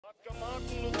Dr.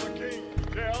 Martin Luther King,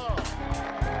 Jr.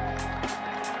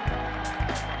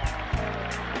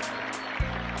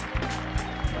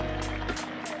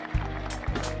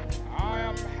 I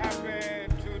am happy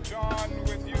to join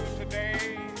with you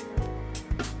today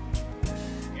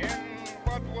in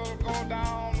what will go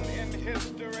down in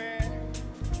history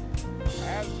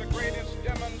as the greatest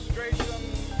demonstration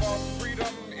for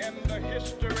freedom in the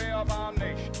history of our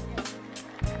nation.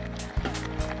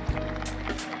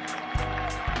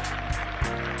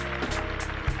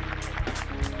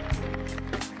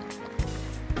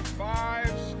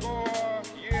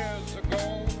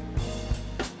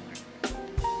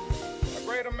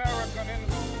 American in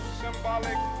whose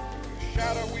symbolic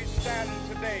shadow we stand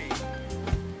today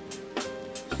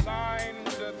signed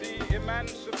the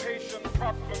Emancipation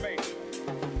Proclamation.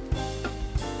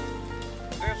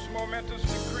 This momentous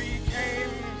decree came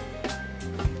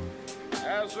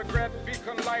as a great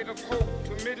beacon light of hope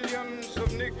to millions of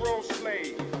Negro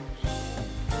slaves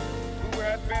who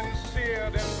had been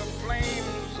seared in the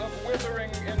flames of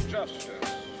withering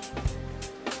injustice.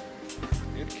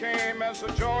 It came as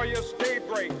a joyous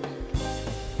daybreak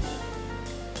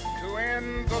to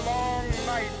end the long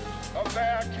night of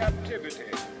their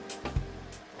captivity.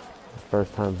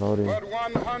 First time voting. But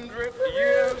 100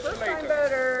 years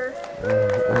later,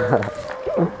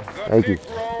 the Thank you.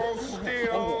 Negro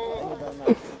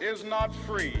still is not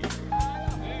free.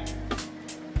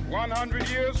 100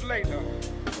 years later,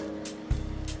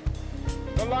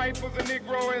 the life of the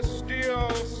Negro is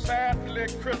still sadly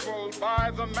crippled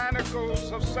by the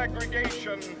manacles of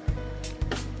segregation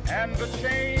and the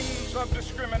chains of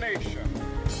discrimination.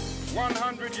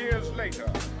 100 years later,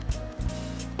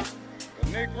 the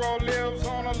Negro lives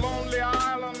on a lonely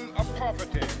island of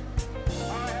poverty.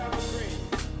 I have a dream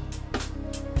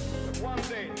that one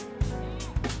day